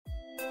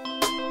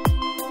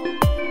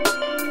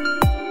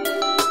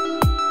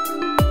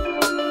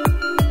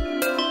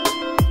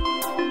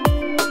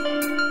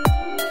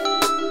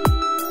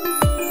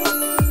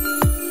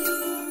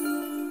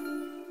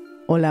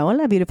Hola,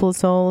 hola, beautiful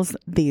souls.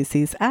 This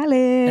is Ale.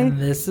 And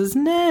this is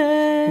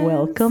Nick.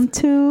 Welcome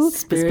to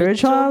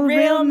Spiritual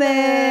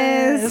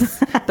Realness.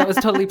 That was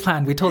totally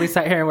planned. We totally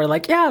sat here and we're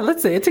like, yeah,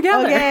 let's say it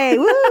together. Okay,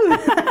 woo!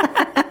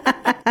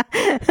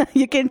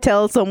 You can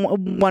tell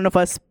one of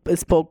us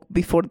spoke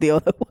before the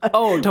other one.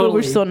 Oh, totally.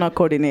 We're so not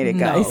coordinated,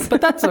 guys. No,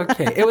 but that's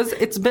okay.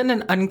 It's been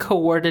an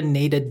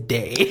uncoordinated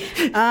day.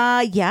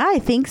 Yeah, I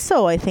think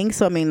so. I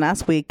mean,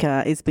 last week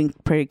it's been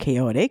pretty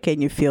chaotic,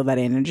 and you feel that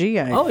energy.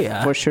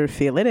 I for sure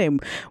feel it,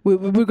 and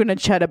we're going to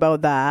chat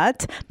about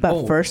that.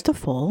 But first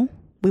of all,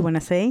 we want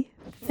to say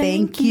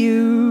thank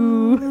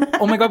you.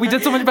 Oh my God, we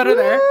did so much better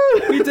there.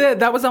 We did.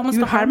 That was almost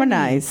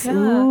harmonized. Yeah.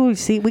 Ooh,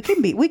 see, we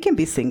can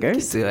be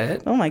singers. Do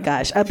it. Oh my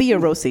gosh, I'll be your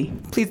Rosie.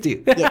 Please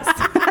do. Yes.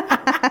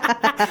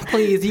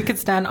 Please, you could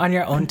stand on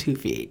your own 2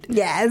 feet.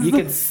 Yes. You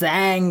could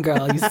sang,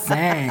 girl. You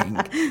sang.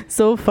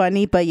 So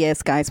funny, but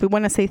yes, guys, we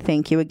want to say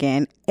thank you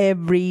again.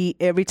 Every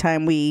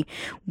time we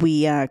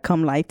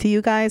come live to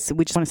you guys,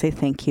 we just want to say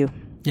thank you.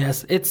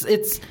 Yes,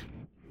 it's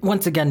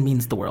once again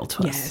means the world to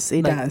us. Yes,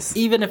 it does.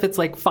 Even if it's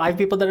like 5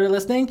 people that are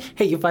listening,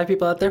 hey, you 5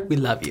 people out there, we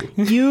love you.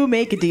 You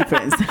make a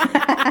difference.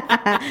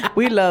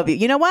 We love you.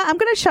 You know what? I'm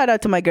going to shout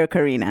out to my girl,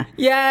 Karina.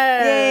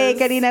 Yes. Yay,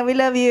 Karina, we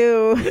love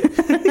you.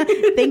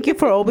 Thank you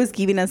for always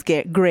giving us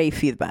great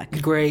feedback.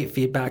 Great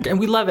feedback. And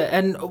we love it.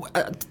 And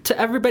to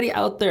everybody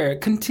out there,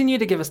 continue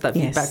to give us that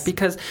feedback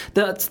because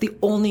that's the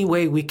only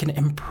way we can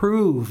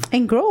improve.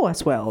 And grow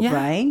as well,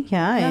 right?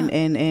 Yeah.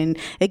 And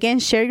again,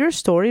 share your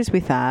stories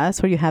with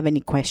us or you have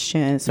any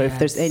questions or if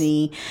there's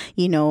any,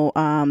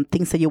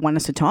 things that you want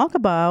us to talk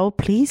about,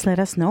 please let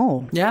us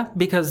know. Yeah,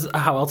 because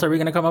how else are we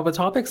going to come up with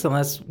topics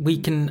unless we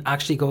can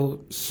actually go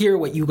hear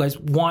what you guys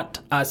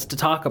want us to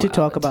talk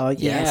about.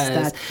 Yes,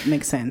 that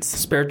makes sense.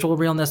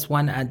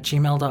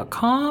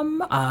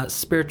 spiritualrealness1@gmail.com,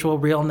 spiritual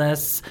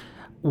realness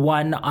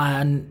 1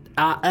 on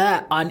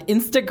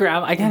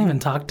Instagram. I can't even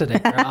talk today,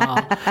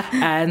 girl.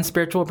 And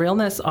Spiritual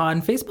Realness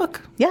on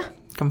Facebook. Yeah.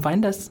 Come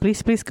find us.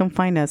 Please come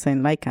find us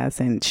and like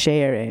us and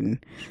share and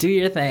do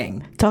your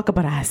thing. Talk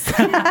about us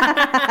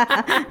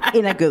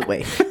in a good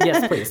way.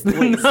 Yes, please.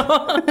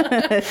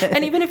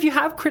 And even if you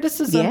have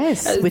criticism,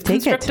 we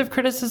take constructive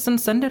criticism,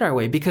 send it our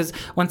way because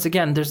once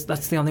again,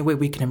 that's the only way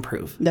we can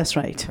improve. That's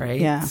right. Right?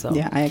 Yeah.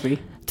 Yeah, I agree.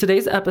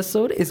 Today's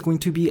episode is going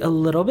to be a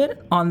little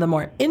bit on the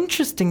more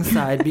interesting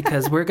side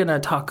because we're going to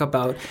talk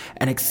about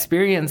an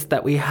experience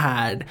that we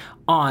had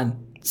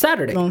on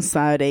Saturday. On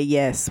Saturday,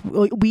 yes.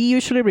 We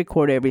usually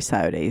record every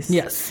Saturdays.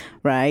 Yes.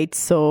 Right?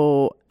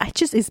 So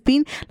it's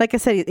been, like I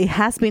said, it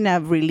has been a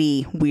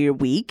really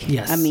weird week.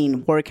 Yes. I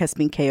mean, work has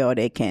been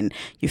chaotic and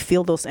you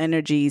feel those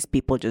energies,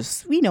 people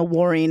just,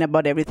 worrying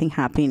about everything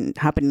happening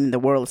in the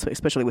world, so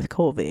especially with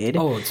COVID.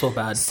 Oh, it's so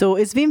bad. So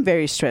it's been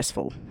very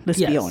stressful, let's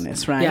be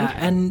honest, right? Yeah,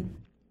 and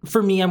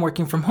for me, I'm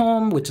working from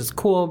home, which is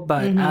cool,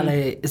 but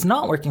Ale is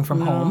not working from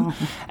home.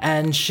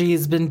 And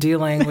she's been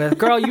dealing with,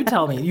 girl, you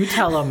tell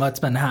them what's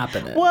been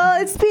happening.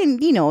 Well, it's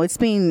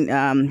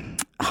been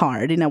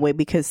hard in a way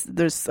because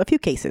there's a few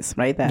cases,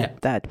 right,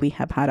 that we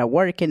have had at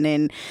work. And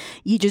then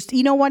you just,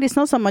 what, it's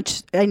not so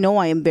much, I know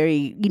I am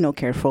very,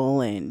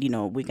 careful and,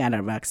 we got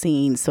our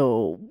vaccine.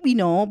 So,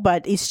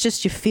 but it's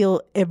just you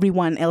feel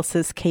everyone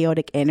else's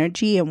chaotic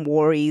energy and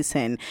worries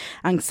and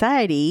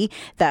anxiety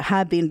that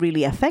have been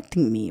really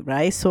affecting me,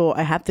 right? So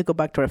I have to go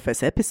back to our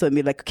first episode and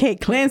be like, okay,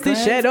 cleanse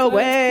this shit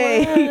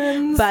away.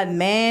 Cleanse. But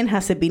man,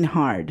 has it been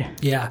hard.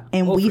 Yeah.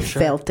 And we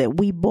felt it.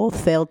 We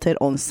both felt it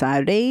on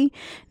Saturday.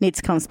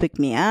 Nate comes pick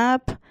me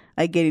up.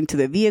 I get into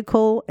the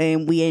vehicle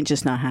and we ain't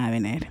just not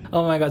having it.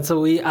 Oh my God. So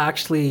we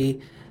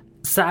actually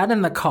sat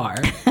in the car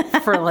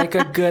for like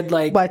a good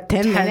 10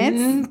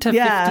 minutes to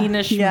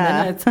 15-ish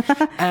minutes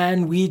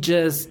and we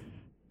just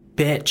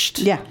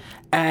bitched. Yeah.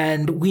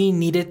 And we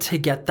needed to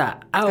get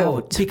that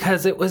out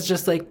because it was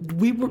just like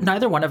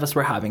neither one of us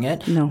were having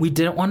it. No. We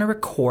didn't want to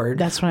record.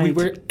 That's right. We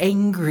were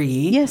angry.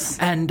 Yes.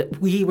 And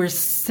we were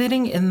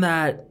sitting in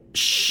that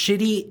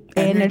shitty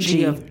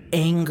energy of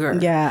anger.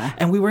 Yeah.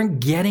 And we weren't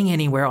getting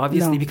anywhere,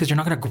 obviously, because you're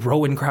not going to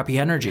grow in crappy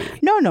energy.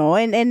 No.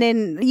 And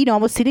then, I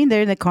was sitting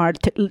there in the car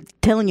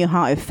telling you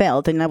how I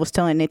felt. And I was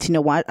telling it,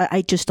 what,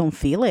 I just don't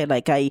feel it.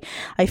 Like, I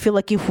feel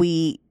like if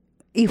we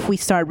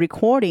start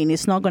recording,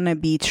 it's not going to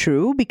be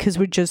true because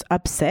we're just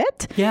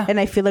upset. Yeah. And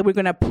I feel like we're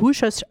going to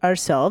push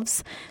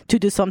ourselves to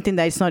do something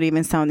that is not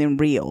even sounding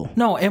real.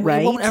 No, and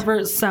right? we won't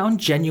ever sound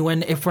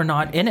genuine if we're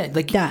not in it.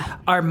 Like,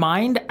 our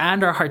mind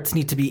and our hearts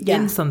need to be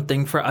in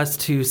something for us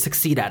to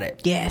succeed at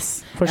it.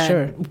 Yes, for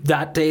sure.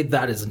 That day,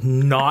 that is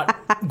not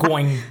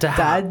going to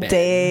happen. That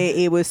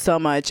day, it was so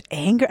much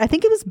anger. I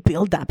think it was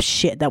build up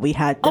shit that we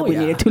had that we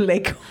needed to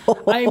let go.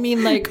 I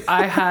mean,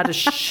 I had a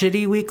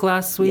shitty week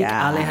last week.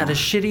 Yeah. Ale had a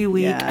shitty week.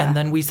 week. Yeah. And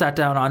then we sat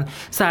down on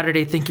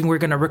Saturday thinking we're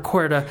going to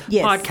record a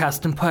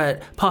podcast and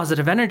put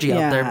positive energy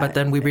out there. But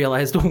then we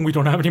realized we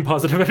don't have any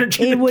positive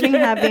energy. It wouldn't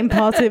have been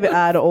positive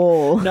at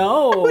all.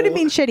 No. It would have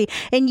been shitty.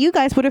 And you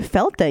guys would have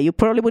felt that. You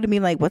probably would have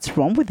been like, what's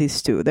wrong with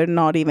these two? They're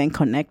not even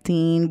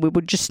connecting. We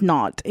were just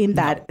not in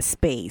that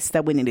space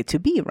that we needed to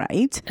be,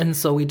 right? And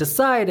so we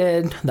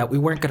decided that we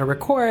weren't going to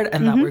record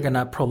and that we're going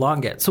to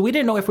prolong it. So we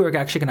didn't know if we were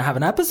actually going to have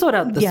an episode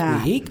out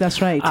this week.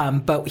 That's right.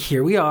 But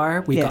here we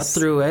are. We got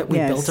through it. We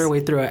built our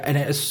way through it. And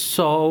it is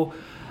so,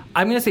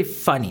 I'm going to say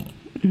funny.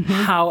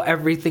 How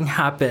everything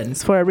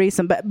happens for a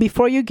reason. But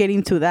before you get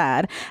into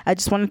that, I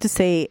just wanted to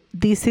say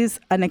this is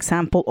an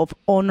example of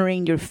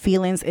honoring your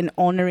feelings and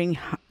honoring,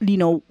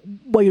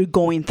 what you're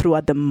going through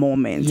at the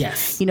moment.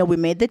 Yes. We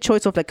made the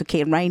choice of like,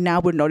 okay, right now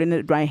we're not in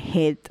the right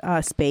head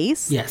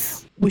space.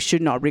 Yes. We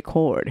should not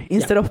record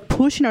instead of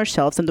pushing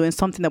ourselves and doing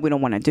something that we don't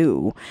want to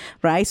do.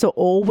 Right. So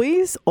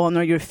always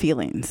honor your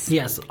feelings.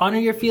 Yes. Honor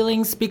your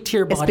feelings. Speak to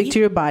your body. Speak to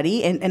your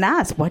body and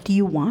ask, what do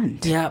you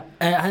want? Yeah.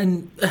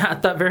 And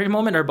at that very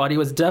moment, our body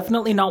was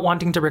definitely not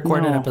wanting to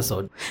record an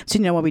episode. So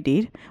you know what we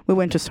did? We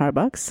went to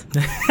Starbucks.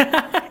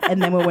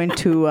 And then we went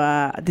to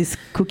this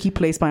cookie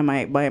place by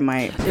my.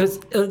 It was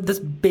this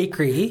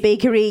bakery.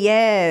 Bakery,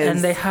 yes. And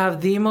they have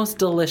the most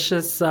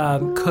delicious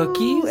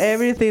cookies.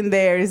 Everything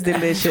there is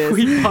delicious.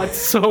 We bought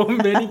so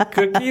many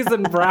cookies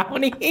and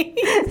brownies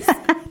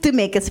to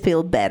make us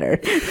feel better.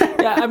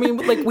 Yeah, I mean,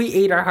 like we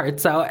ate our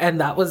hearts out, and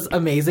that was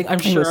amazing. I'm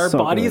sure our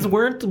bodies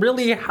weren't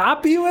really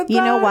happy with that.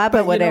 You know what?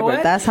 But whatever. You know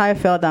what? That's how I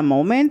felt that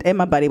moment, and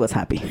my body was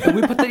happy.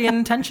 We put the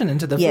intention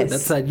into the food that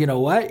said, you know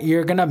what?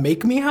 You're gonna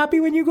make me happy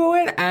when you go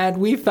in, and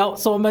we felt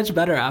so much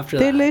better after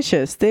that.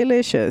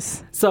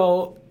 Delicious.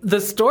 So the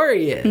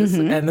story is,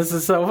 and this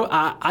is so,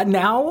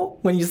 now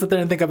when you sit there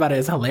and think about it,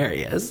 it's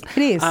hilarious.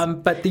 It is.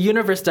 But the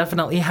universe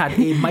definitely had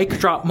a mic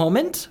drop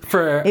moment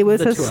for It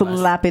was the a two of us.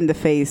 slap in the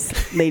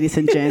face, ladies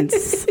and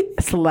gents.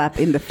 Slap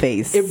in the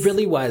face. It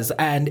really was.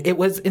 And it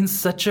was in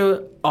such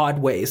a odd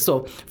way.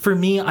 So for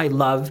me, I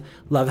love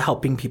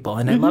helping people.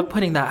 And I love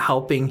putting that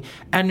helping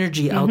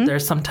energy out there.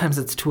 Sometimes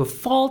it's to a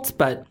fault,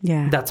 but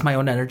that's my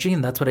own energy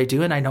and that's what I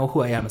do. And I know who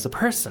I am as a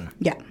person.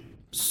 Yeah.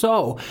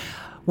 So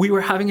we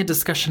were having a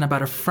discussion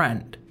about a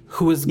friend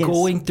who was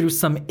going through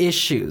some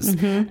issues.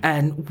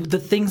 And the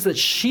things that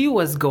she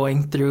was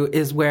going through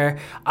is where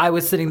I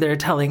was sitting there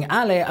telling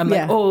Ale, I'm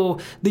like, oh,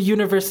 the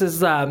universe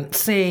is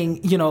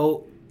saying,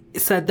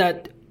 said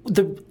that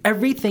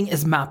everything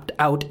is mapped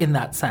out in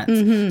that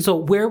sense. So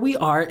where we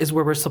are is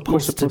where we're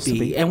supposed to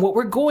be. And what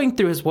we're going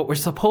through is what we're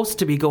supposed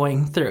to be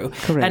going through.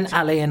 Correct. And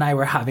Ale and I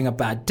were having a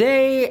bad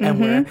day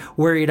and we're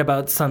worried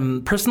about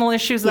some personal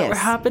issues that were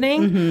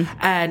happening.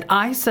 And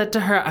I said to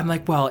her, I'm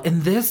like, well,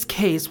 in this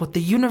case, what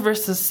the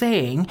universe is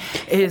saying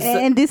is...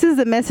 And this is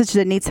the message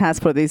that Nitz has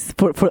for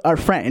our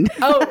friend.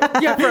 Oh,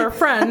 yeah, for our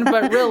friend,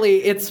 but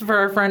really it's for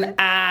our friend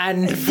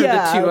and for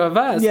the two of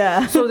us.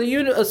 Yeah. So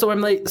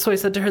I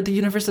said to her, the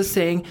universe is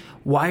saying,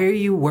 why are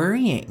you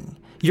worrying?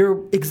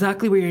 You're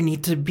exactly where you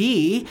need to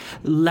be.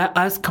 Let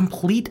us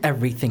complete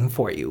everything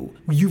for you.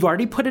 You've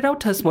already put it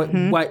out to us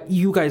what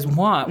you guys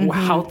want,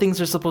 how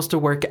things are supposed to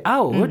work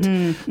out.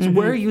 So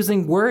we're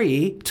using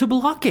worry to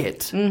block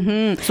it.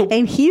 So,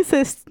 and he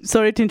says,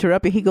 sorry to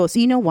interrupt you, he goes,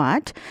 you know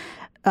what?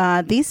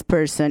 This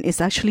person is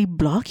actually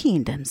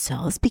blocking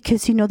themselves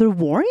because, they're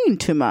worrying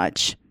too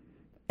much.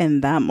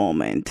 In that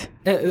moment,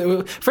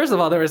 first of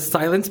all, there was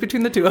silence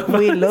between the two of us.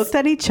 We looked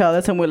at each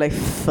other and we're like,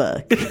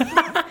 fuck.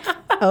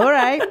 All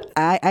right.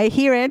 I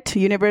hear it.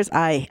 Universe,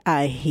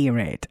 I hear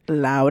it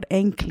loud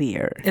and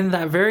clear. In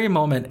that very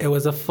moment, it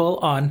was a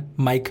full-on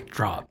mic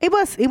drop. It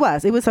was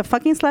a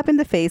fucking slap in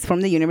the face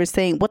from the universe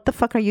saying, what the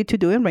fuck are you two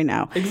doing right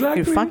now?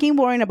 Exactly. You're fucking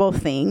worrying about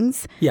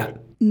things. Yeah.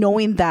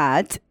 Knowing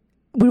that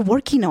we're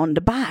working on the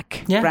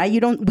back, right?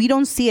 We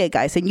don't see it,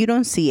 guys, and you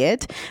don't see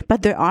it,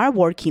 but they are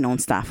working on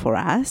stuff for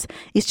us.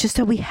 It's just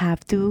that we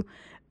have to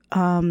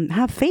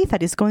have faith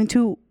that it's going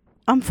to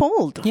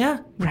unfold.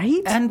 Yeah.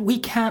 Right? And we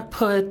can't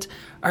put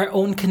our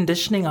own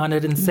conditioning on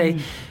it and say,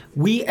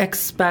 we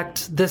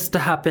expect this to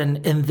happen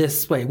in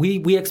this way.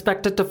 We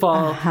expect it to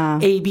fall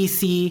A, B,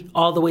 C,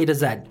 all the way to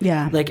Z.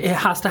 Yeah. Like, it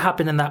has to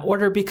happen in that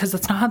order because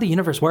that's not how the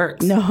universe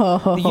works.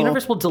 No. The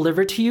universe will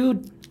deliver to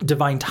you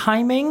divine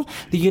timing.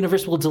 The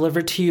universe will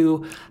deliver to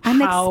you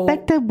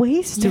unexpected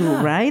ways too,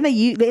 right? Like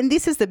and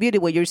this is the beauty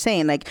of what you're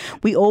saying. Like,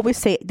 we always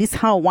say, this is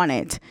how I want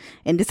it,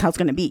 and this is how it's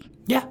going to be.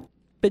 Yeah.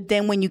 But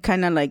then when you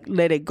kind of like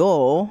let it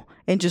go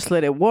and just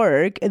let it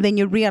work, and then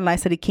you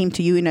realize that it came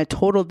to you in a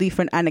total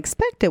different,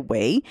 unexpected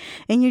way,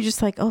 and you're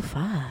just like, oh,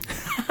 fuck.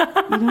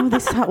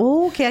 This is how,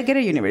 okay, I get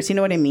it, universe. You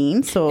know what I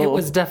mean? So it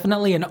was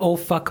definitely an oh,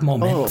 fuck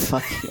moment. Oh,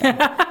 fuck,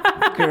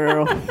 yeah.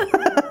 Girl.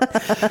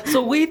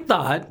 So we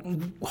thought,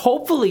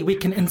 hopefully we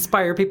can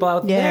inspire people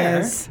out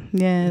there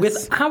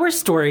with our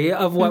story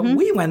of what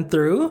we went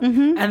through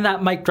and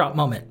that mic drop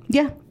moment.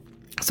 Yeah.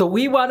 So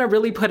we want to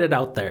really put it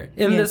out there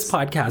in this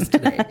podcast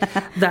today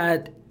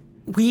that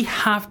we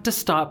have to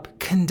stop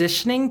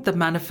conditioning the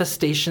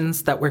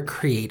manifestations that we're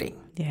creating.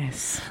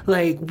 Yes.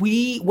 Like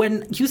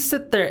when you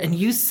sit there and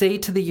you say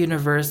to the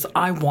universe,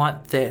 I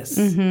want this,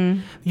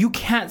 you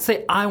can't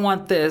say, I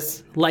want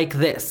this like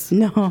this.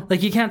 No.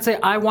 Like you can't say,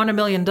 I want $1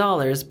 million,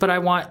 but I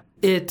want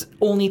it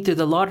only through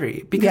the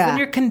lottery. Because then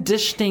you're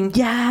conditioning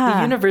the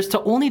universe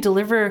to only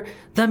deliver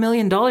the $1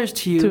 million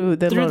to you through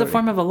the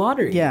form of a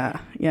lottery. Yeah,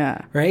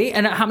 yeah. Right?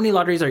 And how many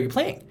lotteries are you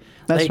playing?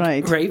 That's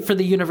right. Right? For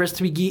the universe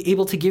to be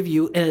able to give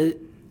you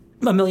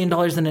 $1 million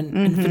in an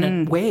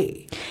infinite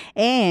way.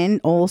 And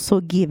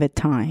also give it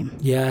time.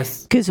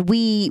 Yes. Because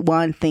we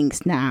want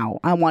things now.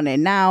 I want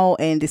it now,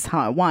 and this is how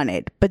I want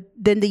it. But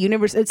then the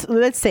universe,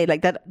 let's say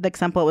like that, the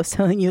example I was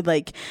telling you,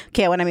 like,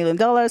 okay, I want $1 million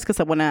because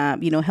I want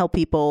to, help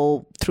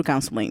people through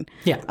counseling.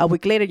 Yeah. A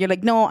week later, you're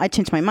like, no, I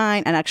changed my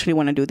mind and actually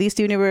want to do this to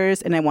the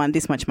universe, and I want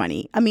this much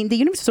money. I mean, the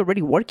universe is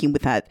already working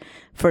with that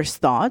first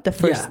thought, the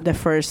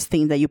first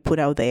thing that you put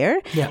out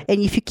there. Yeah.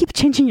 And if you keep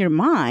changing your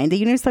mind, the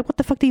universe is like, what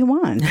the fuck do you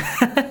want?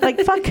 Like,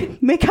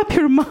 fuck, make up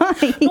your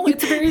mind. No,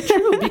 it's very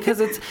true,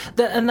 because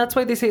and that's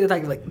why they say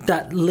like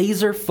that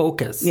laser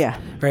focus. Yeah.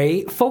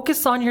 Right?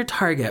 Focus on your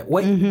target,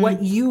 what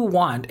you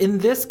want. In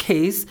this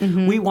case,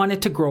 we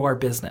wanted to grow our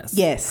business.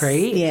 Yes.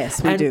 Right?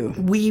 Yes, we do.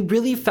 We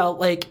really felt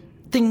like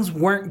things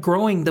weren't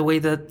growing the way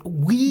that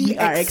we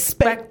are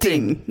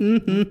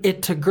expecting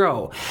it to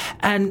grow.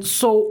 And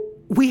so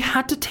we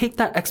had to take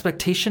that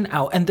expectation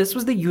out. And this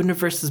was the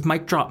universe's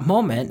mic drop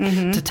moment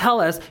to tell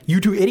us, you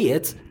two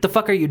idiots, the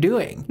fuck are you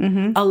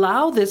doing?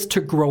 Allow this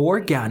to grow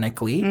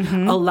organically.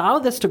 Allow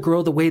this to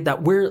grow the way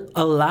that we're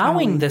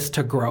allowing this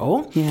to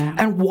grow. Yeah.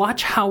 And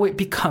watch how it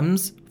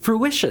becomes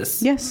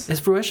fruitious. Yes. Is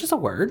fruitious a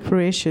word?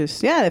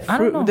 Fruitious. Yeah, I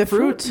don't know. The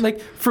fruit. Like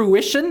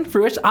fruition?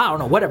 I don't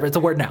know. Whatever. It's a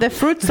word now. The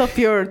fruits of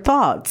your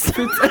thoughts.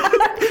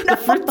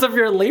 The fruits of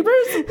your labors?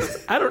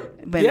 I don't...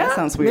 But that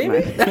sounds weird,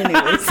 maybe?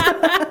 Anyways.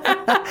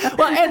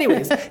 Well,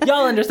 anyways,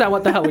 y'all understand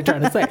what the hell we're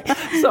trying to say.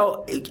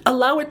 So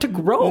allow it to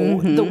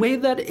grow the way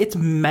that it's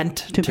meant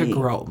to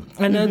grow.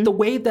 And the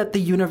way that the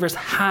universe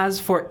has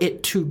for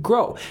it to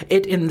grow.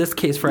 It, in this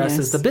case, for us,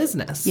 is the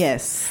business.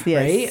 Yes.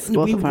 Right?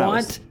 We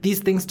want these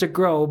things to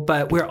grow,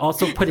 but we're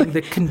also putting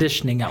the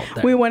conditioning out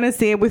there. We want to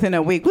see it within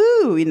a week.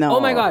 Woo! Oh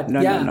my God.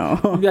 No.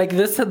 Like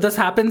this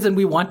happens, and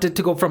we want it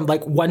to go from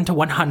like 1 to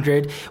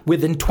 100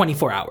 within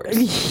 24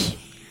 hours.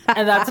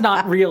 And that's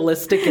not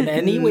realistic in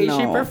any way,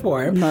 shape, or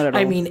form. Not at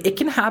all. I mean, it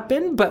can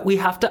happen, but we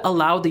have to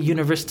allow the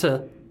universe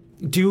to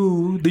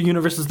do the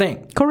universe's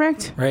thing.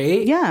 Correct.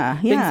 Right?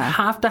 Yeah. Things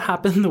have to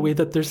happen the way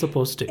that they're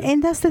supposed to.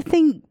 And that's the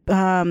thing.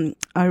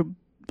 Our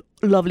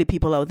lovely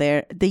people out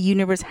there, the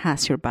universe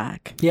has your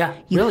back. Yeah,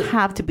 you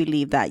have to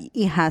believe that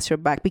it has your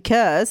back,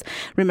 because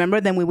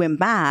remember, then we went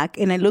back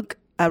and I look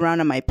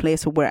around at my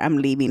place where I'm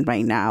living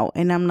right now,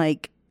 and I'm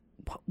like,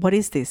 what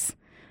is this?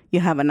 You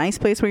have a nice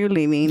place where you're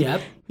living.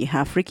 Yep. You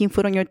have freaking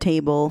food on your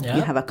table. Yep.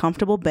 You have a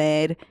comfortable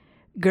bed.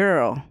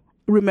 Girl,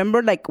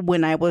 remember like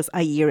when I was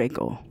a year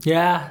ago?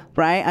 Yeah.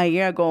 Right? A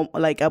year ago,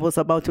 like I was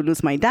about to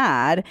lose my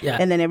dad. Yeah.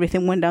 And then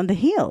everything went down the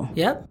hill.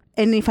 Yep.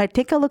 And if I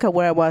take a look at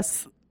where I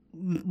was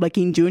like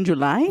in June,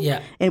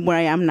 July, and where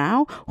I am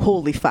now,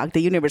 holy fuck,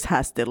 the universe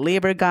has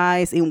delivered,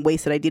 guys, in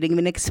ways that I didn't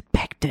even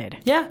expect it.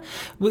 Yeah.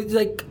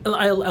 Like,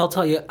 I'll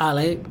tell you,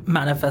 Ale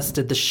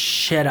manifested the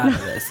shit out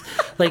of this.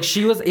 Like,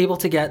 she was able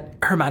to get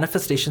her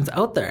manifestations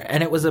out there,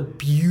 and it was a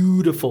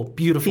beautiful,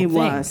 beautiful thing. It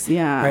was,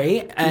 yeah.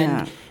 Right?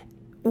 And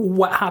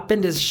what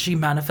happened is she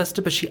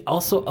manifested, but she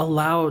also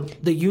allowed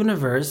the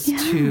universe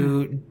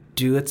to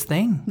do its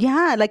thing.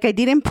 Yeah, like I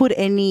didn't put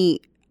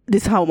any...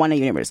 This is how I want a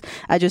universe.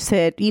 I just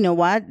said, you know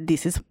what?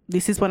 This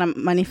is what I'm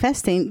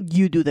manifesting.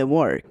 You do the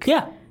work.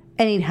 Yeah.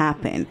 And it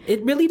happened.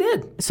 It really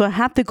did. So I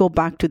have to go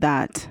back to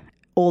that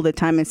all the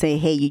time and say,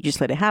 hey, you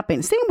just let it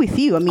happen. Same with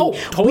you. I mean,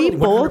 totally, we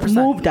both 100%.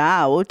 moved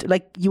out.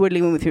 Like you were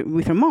living with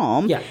your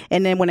mom. Yeah.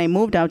 And then when I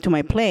moved out to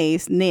my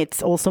place,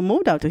 Nitz also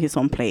moved out to his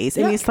own place.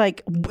 And it's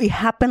like, it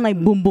happened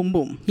like boom, boom,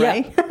 boom.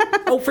 Right?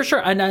 Oh, for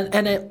sure. And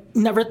I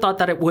never thought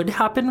that it would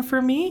happen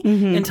for me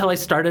until I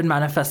started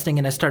manifesting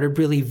and I started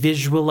really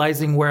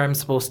visualizing where I'm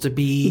supposed to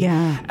be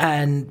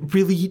and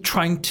really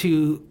trying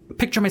to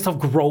picture myself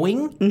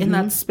growing in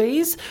that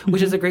space,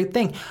 which is a great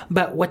thing.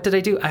 But what did I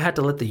do? I had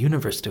to let the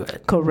universe do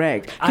it.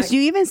 Correct. Because you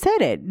even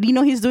said it. You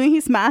know, he's doing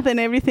his math and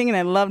everything, and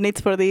I love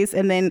Nitz for this.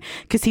 And then,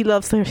 because he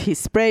loves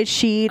his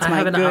spreadsheets, I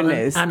have an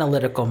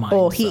analytical mind.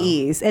 Oh,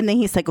 he is. And then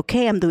he's like,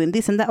 okay, I'm doing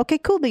this and that. Okay,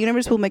 cool. The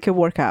universe will make it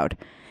work out.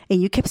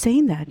 And you kept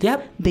saying that.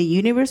 Yep. The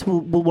universe will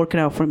work it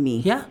out for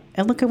me. Yeah.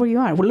 And look at where you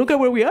are. Well, look at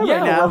where we are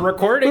right now. We're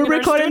recording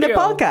the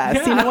podcast.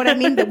 Yeah. You know what I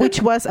mean?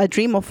 Which was a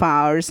dream of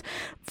ours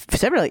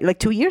like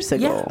 2 years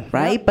ago,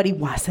 right? Yeah. But it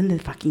wasn't the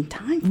fucking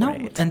time for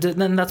it. And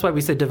then that's why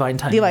we say divine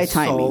timing. Divine is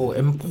timing. So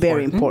important.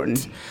 Very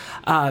important.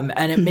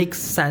 And it makes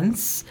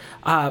sense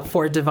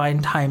for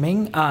divine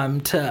timing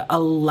to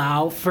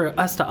allow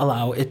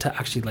it to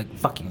actually like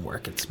fucking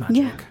work its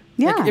magic.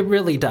 Yeah. Like, it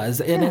really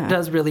does. And it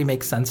does really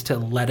make sense to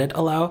let it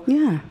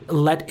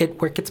let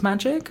it work its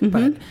magic.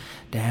 But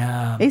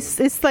damn.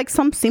 It's like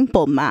some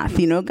simple math,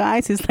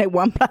 guys. It's like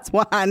 1 +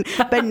 1.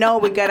 But no,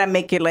 we got to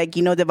make it like,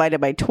 divided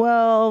by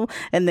 12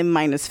 and then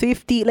minus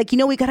 50. Like,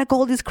 we got to go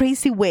all these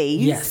crazy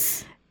ways.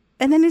 Yes.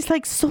 And then it's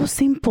like so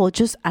simple.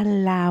 Just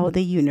allow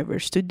the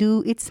universe to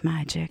do its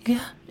magic. Yeah.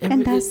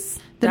 And that's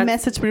the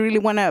message we really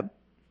want to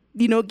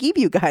give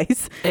you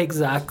guys.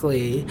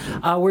 Exactly.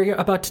 We're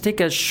about to take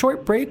a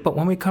short break, but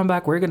when we come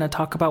back, we're going to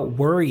talk about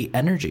worry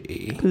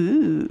energy.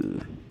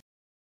 Ooh.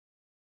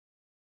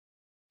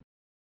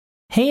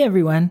 Hey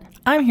everyone,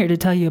 I'm here to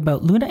tell you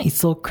about Luna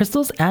Isil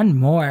crystals and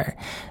more.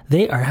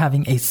 They are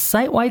having a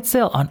site-wide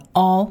sale on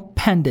all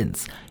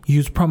pendants.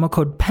 Use promo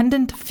code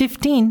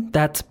PENDANT15,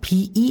 that's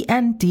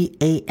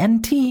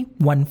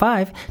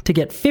PENDANT15, to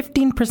get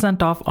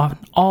 15% off on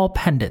all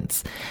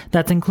pendants.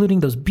 That's including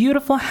those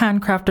beautiful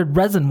handcrafted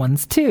resin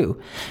ones too.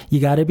 You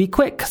gotta be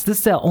quick because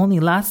this sale only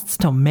lasts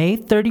till May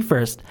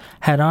 31st.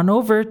 Head on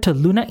over to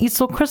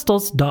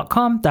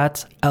lunaisolcrystals.com,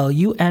 that's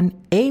LUNAYSOL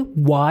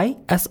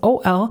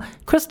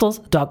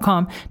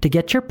crystals.com to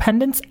get your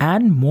pendants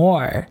and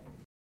more.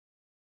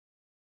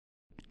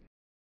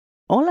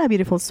 Hola,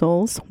 beautiful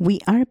souls. We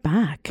are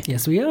back.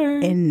 Yes, we are.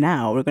 And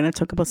now we're going to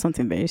talk about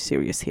something very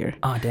serious here.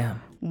 Oh,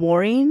 damn.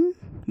 Worrying.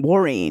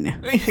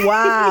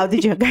 Wow.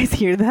 Did you guys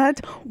hear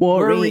that?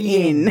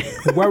 Worrying. I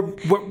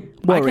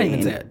can't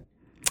even say it.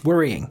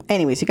 Worrying.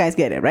 Anyways, you guys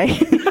get it, right?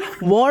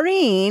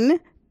 Worrying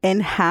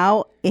and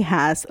how it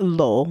has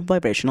low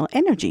vibrational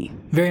energy.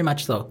 Very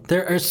much so.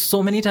 There are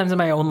so many times in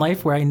my own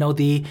life where I know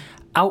the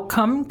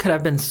outcome could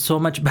have been so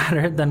much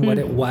better than what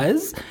it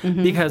was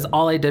because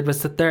all I did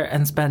was sit there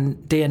and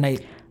spend day and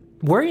night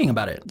worrying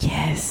about it.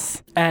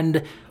 Yes.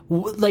 And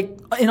like,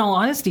 in all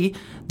honesty,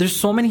 there's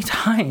so many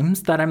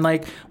times that I'm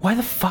like, why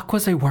the fuck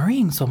was I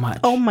worrying so much?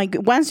 Oh my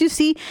God. Once you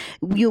see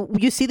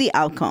the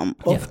outcome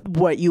of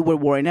what you were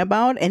worrying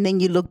about, and then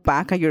you look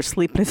back at your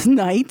sleepless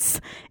nights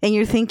and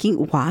you're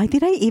thinking, why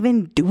did I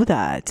even do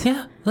that?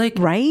 Yeah. Like,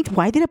 right?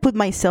 Why did I put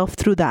myself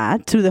through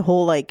the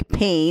whole like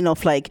pain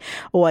of like,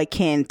 oh, I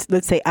can't,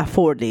 let's say,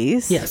 afford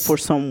this for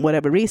some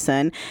whatever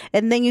reason.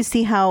 And then you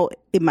see how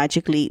it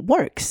magically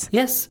works.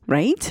 Yes.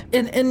 Right?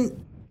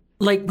 And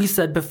like we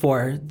said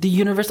before, the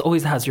universe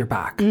always has your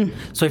back.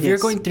 So if you're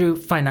going through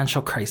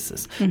financial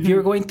crisis, if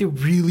you're going through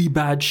really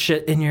bad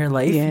shit in your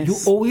life, you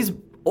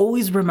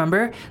always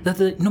remember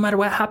that no matter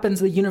what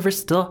happens, the universe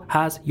still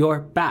has your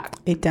back.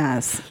 It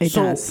does. It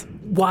does.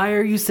 Why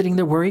are you sitting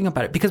there worrying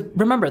about it? Because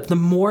remember, the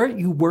more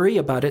you worry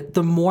about it,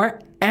 the more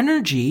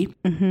energy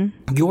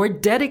you're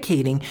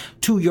dedicating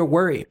to your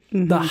worry.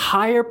 The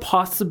higher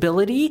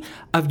possibility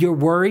of your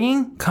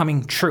worrying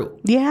coming true.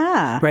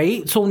 Yeah.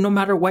 Right? So no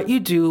matter what you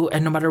do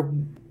and no matter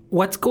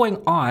what's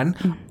going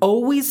on,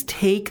 always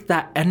take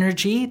that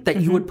energy that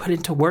you would put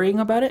into worrying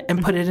about it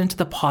and put it into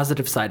the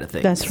positive side of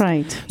things. That's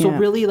right. So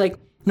really, like,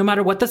 no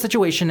matter what the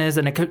situation is,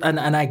 and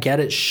I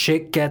get it,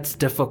 shit gets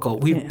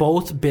difficult. We've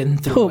both been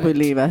through it.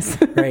 Believe us.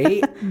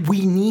 Right?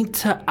 We need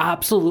to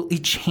absolutely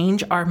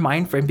change our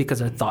mind frame because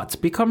our thoughts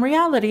become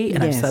reality.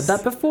 And I've said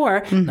that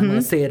before. And I'm going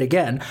to say it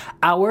again.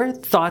 Our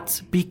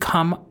thoughts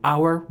become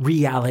our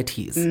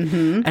realities.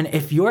 And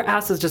if your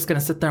ass is just going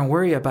to sit there and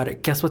worry about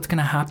it, guess what's going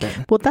to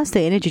happen? Well, that's the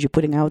energy you're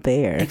putting out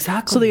there.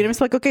 Exactly. So the universe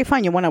is like, okay,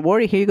 fine, you want to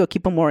worry, here you go,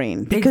 keep on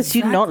worrying. Because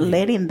you're not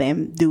letting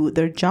them do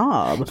their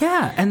job.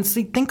 Yeah. And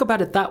see, think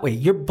about it that way.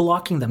 You're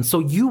blocking them. So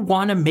you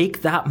want to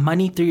make that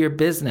money through your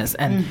business.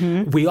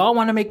 And we all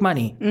want to make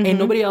money. Ain't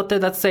nobody out there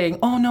that's saying,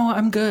 oh, no,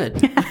 I'm good.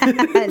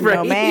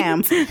 No,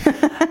 ma'am.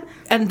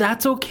 And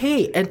that's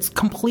okay. It's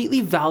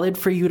completely valid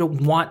for you to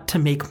want to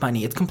make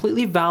money. It's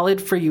completely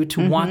valid for you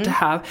to want to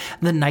have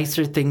the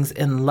nicer things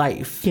in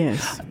life.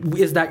 Yes.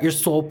 Is that your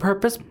sole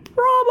purpose?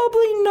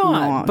 Probably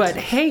not. But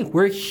hey,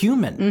 we're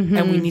human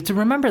and we need to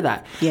remember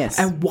that. Yes.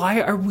 And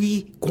why are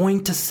we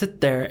going to sit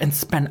there and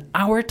spend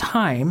our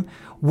time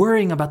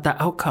worrying about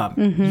the outcome?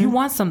 You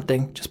want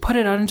something, just put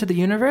it out into the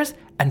universe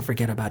and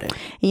forget about it.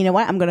 You know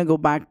what? I'm going to go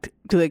back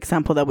to the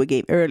example that we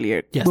gave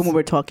earlier when we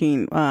were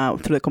talking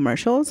through the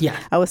commercials. Yeah.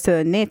 I was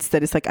telling Nitz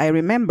that it's like, I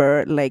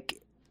remember like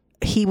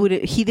he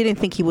didn't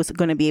think he was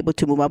going to be able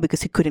to move out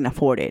because he couldn't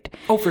afford it.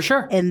 Oh, for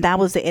sure. And that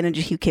was the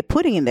energy he kept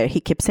putting in there. He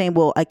kept saying,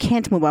 well, I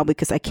can't move out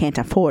because I can't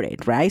afford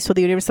it, right? So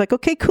the universe is like,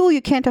 okay, cool,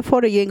 you can't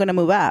afford it, you ain't going to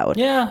move out.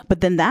 Yeah.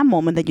 But then that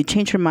moment that you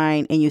change your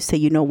mind and you say,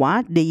 you know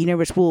what? The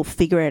universe will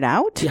figure it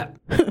out. Yeah.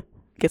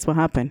 Guess what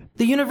happened?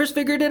 The universe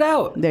figured it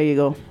out. There you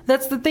go.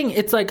 That's the thing.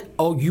 It's like,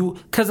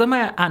 because of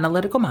my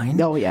analytical mind.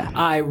 Oh, yeah.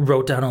 I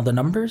wrote down all the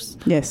numbers.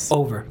 Yes.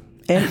 Over.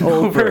 And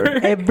over.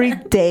 Every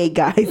day,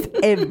 guys.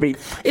 Every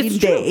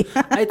day.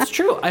 It's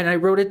true. And I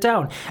wrote it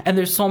down. And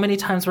there's so many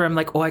times where I'm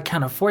like, oh, I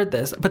can't afford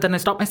this. But then I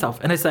stopped myself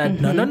and I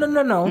said,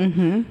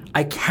 no.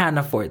 I can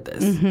afford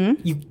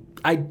this.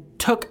 I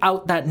took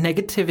out that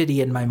negativity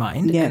in my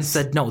mind and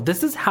said, no,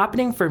 this is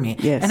happening for me.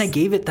 Yes. And I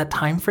gave it that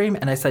time frame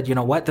and I said, you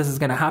know what? This is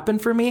going to happen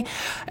for me.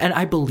 And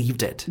I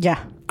believed it.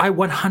 Yeah. I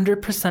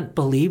 100%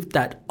 believed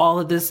that all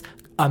of this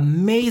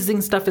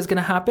amazing stuff is going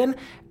to happen.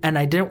 And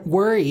I didn't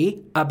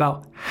worry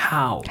about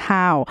how.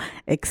 How.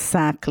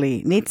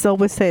 Exactly. Nietzsche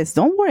always says,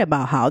 don't worry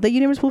about how. The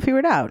universe will figure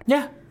it out.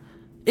 Yeah.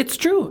 It's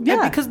true.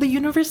 Yeah. Because the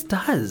universe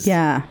does.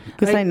 Yeah.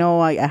 Because I know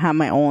I have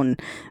my own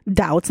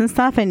doubts and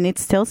stuff, and it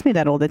tells me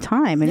that all the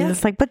time. And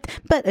it's like, but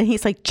and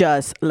he's like,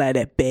 just let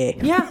it be.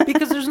 Yeah.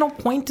 Because there's no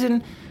point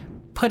in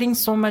putting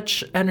so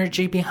much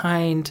energy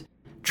behind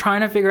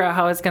trying to figure out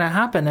how it's going to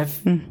happen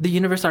if the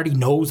universe already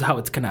knows how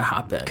it's going to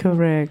happen.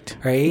 Correct.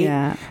 Right?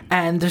 Yeah.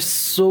 And there's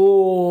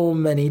so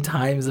many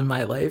times in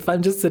my life,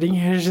 I'm just sitting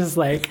here just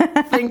like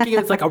thinking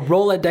it's like a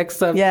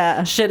Rolodex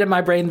of shit in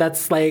my brain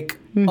that's like,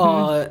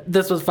 oh,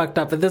 this was fucked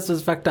up and this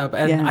was fucked up.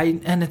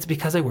 And and it's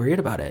because I worried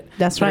about it.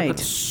 That's right. I put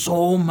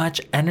so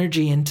much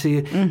energy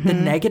into the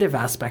negative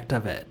aspect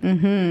of it.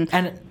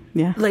 And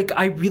like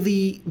I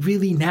really,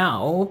 really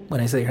now,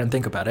 when I sit here and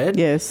think about it.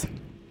 Yes.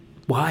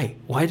 Why?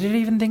 Why did I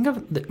even think of?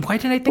 Why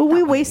did I think? Well,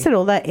 we wasted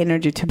all that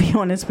energy, to be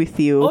honest with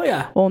you. Oh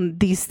yeah. On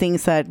these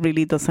things that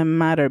really doesn't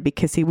matter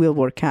because it will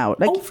work out.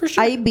 Like, for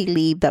sure. I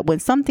believe that when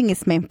something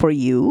is meant for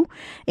you,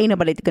 ain't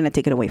nobody gonna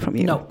take it away from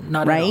you. No,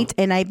 not right. At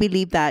all. And I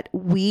believe that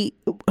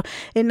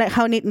and like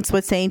how Nathan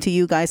was saying to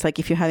you guys, like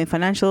if you're having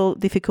financial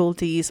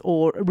difficulties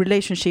or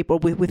relationship or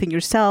within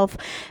yourself.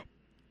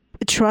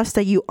 Trust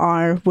that you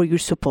are where you're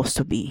supposed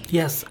to be.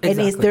 Yes,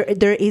 exactly.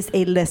 And there is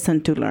a lesson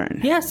to learn.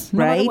 Yes,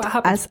 no right. What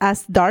happens.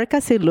 As dark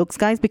as it looks,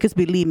 guys, because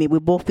believe me,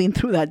 we've both been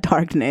through that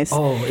darkness.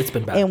 Oh, it's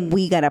been bad. And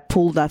we gotta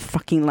pull that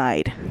fucking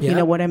light. Yeah. You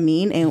know what I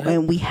mean?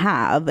 And we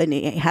have, and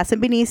it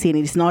hasn't been easy, and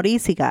it's not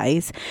easy,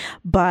 guys.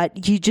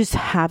 But you just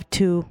have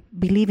to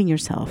believe in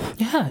yourself.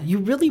 Yeah, you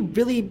really,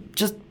 really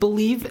just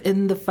believe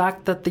in the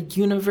fact that the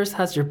universe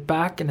has your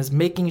back and is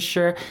making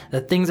sure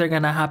that things are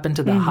gonna happen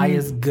to the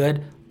highest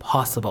good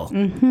possible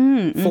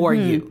for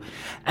you.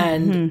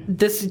 And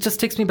this just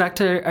takes me back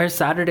to our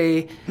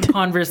Saturday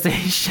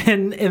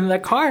conversation in the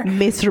car.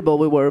 Miserable.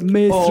 We were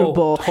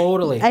miserable. Oh,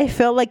 totally. I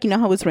felt like, you know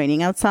how it was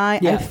raining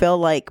outside? Yeah. I felt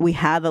like we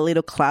had a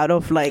little cloud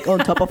of like on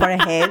top of our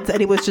heads,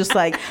 and it was just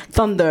like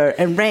thunder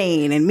and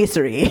rain and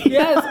misery.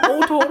 Yes.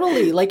 Oh,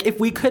 totally. Like if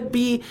we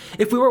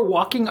were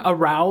walking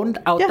around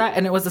out that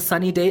and it was a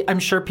sunny day, I'm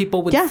sure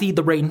people would see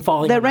the rain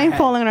falling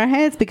falling on our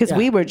heads because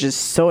we were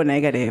just so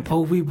negative.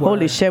 Oh, we were.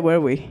 Holy shit,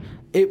 were we?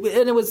 And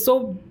it was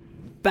so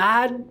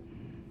bad,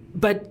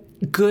 but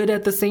good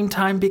at the same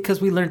time because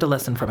we learned a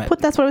lesson from it.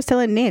 But that's what I was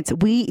telling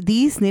Nitz.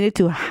 These needed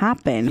to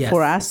happen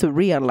for us to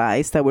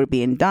realize that we're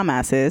being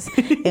dumbasses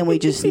and we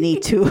just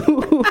need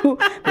to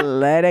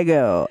let it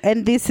go.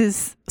 And this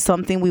is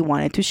something we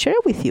wanted to share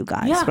with you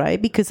guys,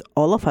 right? Because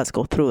all of us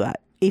go through that.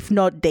 If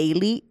not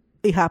daily,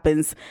 it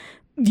happens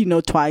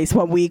twice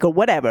 1 week or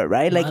whatever,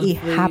 right? Like it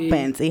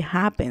happens.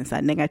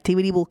 That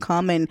negativity will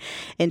come and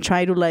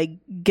try to like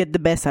get the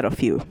best out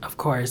of you. Of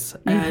course.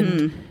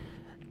 And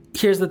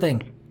here's the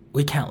thing.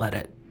 We can't let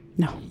it.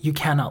 No. You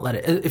cannot let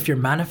it. If you're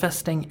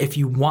manifesting, if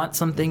you want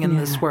something in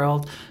this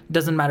world,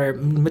 doesn't matter,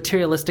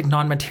 materialistic,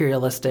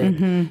 non-materialistic,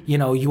 you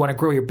want to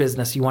grow your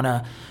business, you want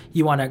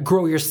to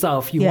grow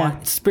yourself, you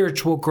want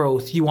spiritual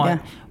growth, you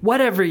want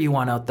whatever you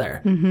want out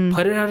there.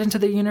 Put it out into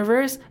the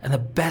universe, and the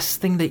best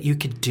thing that you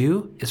could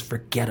do is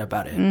forget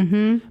about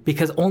it.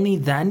 Because only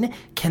then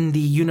can the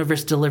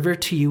universe deliver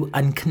to you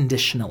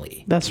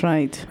unconditionally. That's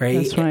right. Right?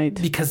 That's right.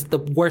 Because the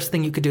worst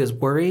thing you could do is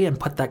worry and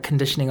put that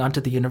conditioning onto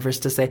the universe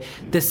to say,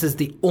 this is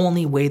the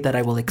only way that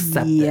I will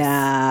accept this.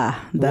 Yeah,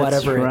 that's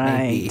whatever right.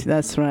 It may be.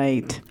 That's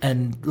right.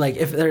 And like,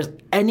 if there's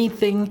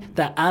anything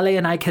that Ale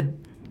and I could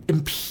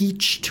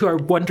impeach to our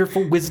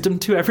wonderful wisdom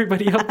to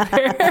everybody out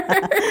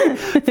there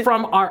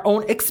from our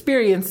own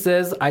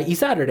experiences, i.e.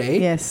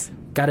 Saturday,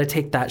 gotta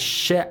take that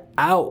shit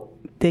out.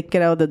 Take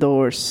it out the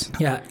doors.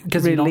 Yeah,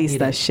 because release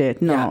that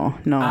shit. No.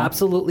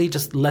 Absolutely.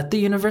 Just let the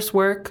universe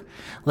work.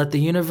 Let the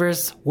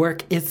universe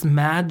work its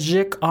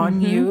magic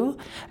on you,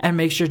 and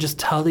make sure just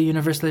tell the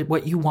universe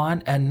what you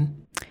want, and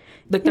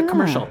like the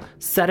commercial,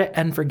 set it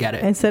and forget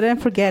it.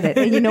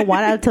 And you know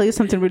what? I'll tell you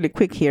something really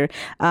quick here.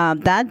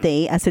 That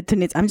day, I said to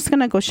Nitz, I'm just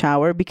gonna go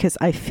shower because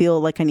I feel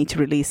like I need to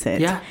release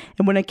it. Yeah.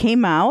 And when I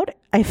came out,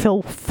 I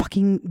felt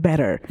fucking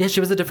better. Yeah,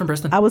 she was a different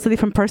person. I was a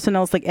different person. I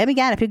was like, oh my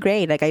God, I feel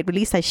great. Like, I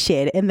released that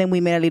shit. And then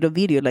we made a little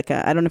video. Like,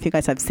 I don't know if you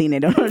guys have seen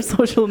it on our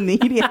social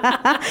media.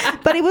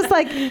 But it was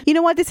like, you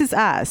know what? This is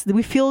us.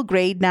 We feel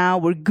great now.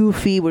 We're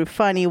goofy. We're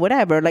funny,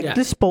 whatever. Like,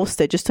 just post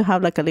it just to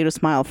have like a little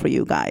smile for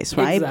you guys,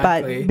 right?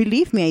 Exactly. But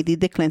believe me, I did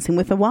the cleansing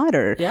with the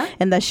water. Yeah.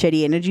 And that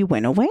shitty energy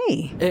went away.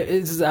 It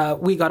is,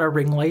 we got our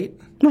ring light.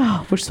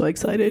 Oh, we're so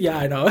excited. Yeah,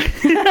 I know.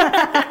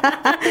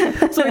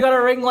 So we got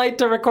a ring light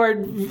to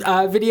record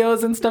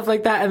videos and stuff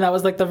like that, and that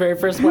was like the very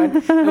first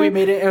one. And we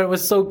made it, and it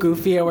was so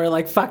goofy, and we're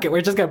like, fuck it,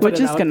 we're just gonna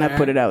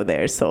put it out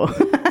there. So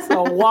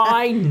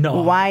why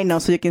not? Why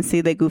not? So you can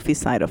see the goofy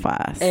side of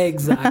us.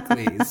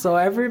 Exactly. So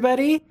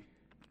everybody,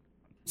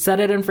 Set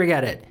it and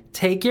forget it.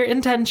 Take your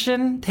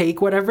intention,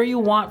 take whatever you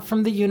want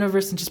from the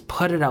universe and just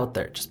put it out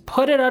there. Just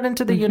put it out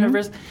into the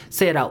universe.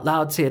 Say it out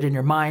loud. Say it in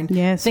your mind.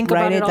 Yes. Think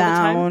about it all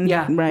down, the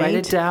time. Yeah. right? Write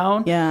it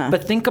down. Yeah.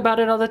 But think about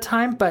it all the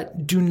time.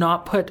 But do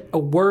not put a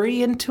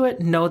worry into it.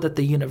 Know that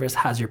the universe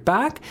has your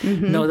back.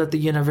 Know that the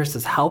universe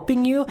is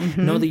helping you.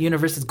 Know the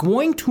universe is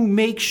going to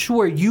make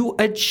sure you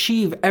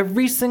achieve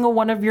every single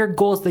one of your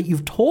goals that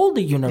you've told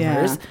the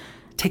universe. Yeah.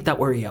 Take that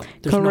worry out.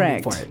 There's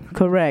Correct. no need for it.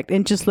 Correct.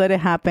 And just let it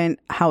happen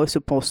how it's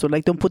supposed to.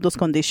 Like, don't put those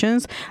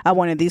conditions. I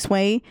want it this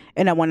way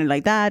and I want it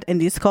like that and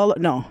this color.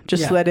 No,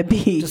 just let it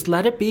be. Just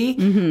let it be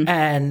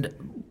and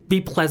be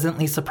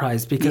pleasantly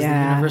surprised because the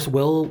universe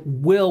will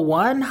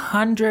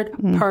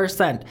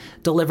 100%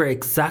 deliver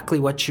exactly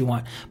what you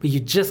want. But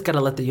you just got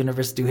to let the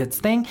universe do its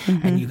thing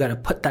and you got to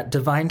put that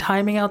divine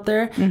timing out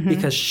there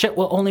because shit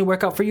will only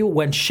work out for you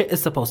when shit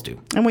is supposed to.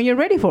 And when you're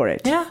ready for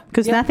it. Yeah.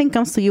 Because nothing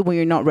comes to you when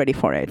you're not ready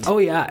for it. Oh,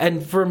 yeah.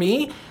 And for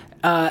me,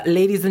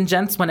 ladies and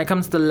gents, when it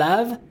comes to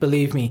love,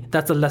 believe me,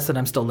 that's a lesson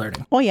I'm still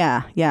learning. Oh,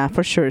 yeah. Yeah,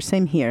 for sure.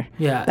 Same here.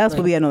 Yeah. That's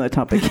will be another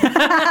topic.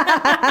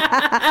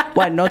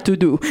 What not to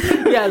do.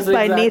 Yes,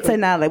 By exactly. Nate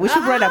and Ale. We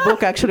should write a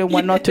book, actually,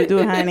 What Not to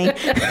Do, honey.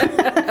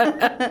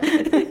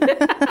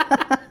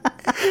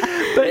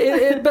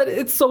 But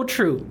it's so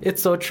true.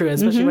 It's so true,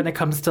 especially when it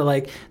comes to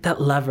like that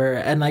lover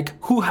and like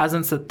who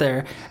hasn't sit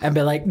there and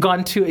be like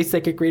gone to a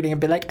psychic reading and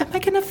be like, am I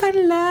gonna find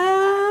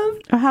love?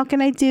 Or how can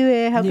I do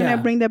it? How can I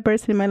bring that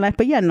person in my life?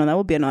 But yeah, no, that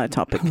would be another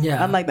topic.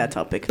 Yeah, I like that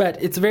topic.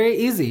 But it's very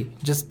easy.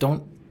 Just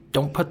don't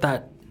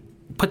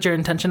put your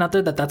intention out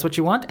there that's what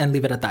you want and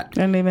leave it at that.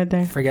 And leave it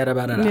there. Forget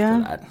about it after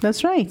that.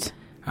 That's right.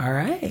 All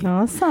right.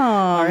 Awesome.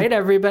 All right,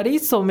 everybody.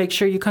 So make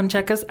sure you come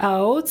check us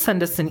out.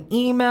 Send us an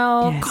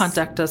email. Yes.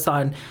 Contact us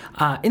on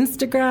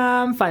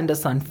Instagram. Find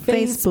us on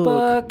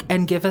Facebook.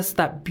 And give us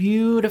that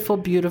beautiful,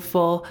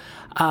 beautiful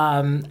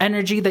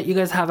energy that you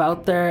guys have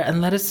out there.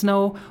 And let us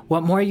know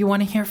what more you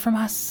want to hear from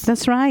us.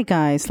 That's right,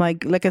 guys.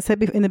 Like I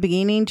said in the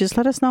beginning, just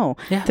let us know.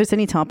 Yeah. If there's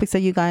any topics that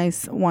you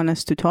guys want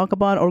us to talk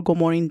about or go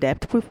more in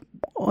depth with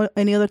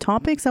any other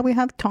topics that we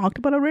have talked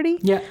about already,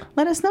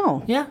 let us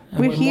know. Yeah.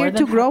 We're here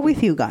to grow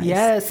with you guys.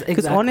 Yes, exactly.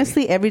 Because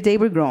honestly, every day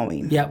we're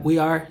growing. Yeah, we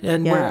are.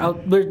 And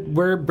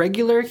we're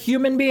regular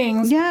human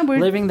beings. Yeah, we're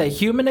living the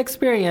human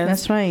experience.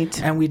 That's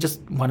right. And we just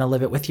want to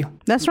live it with you.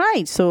 That's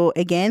right. So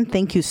again,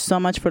 thank you so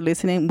much for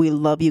listening. We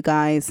love you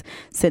guys.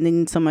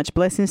 Sending so much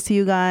blessings to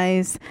you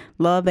guys.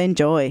 Love and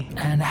joy.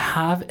 And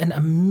have an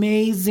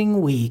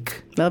amazing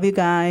week. Love you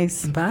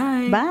guys.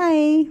 Bye.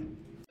 Bye.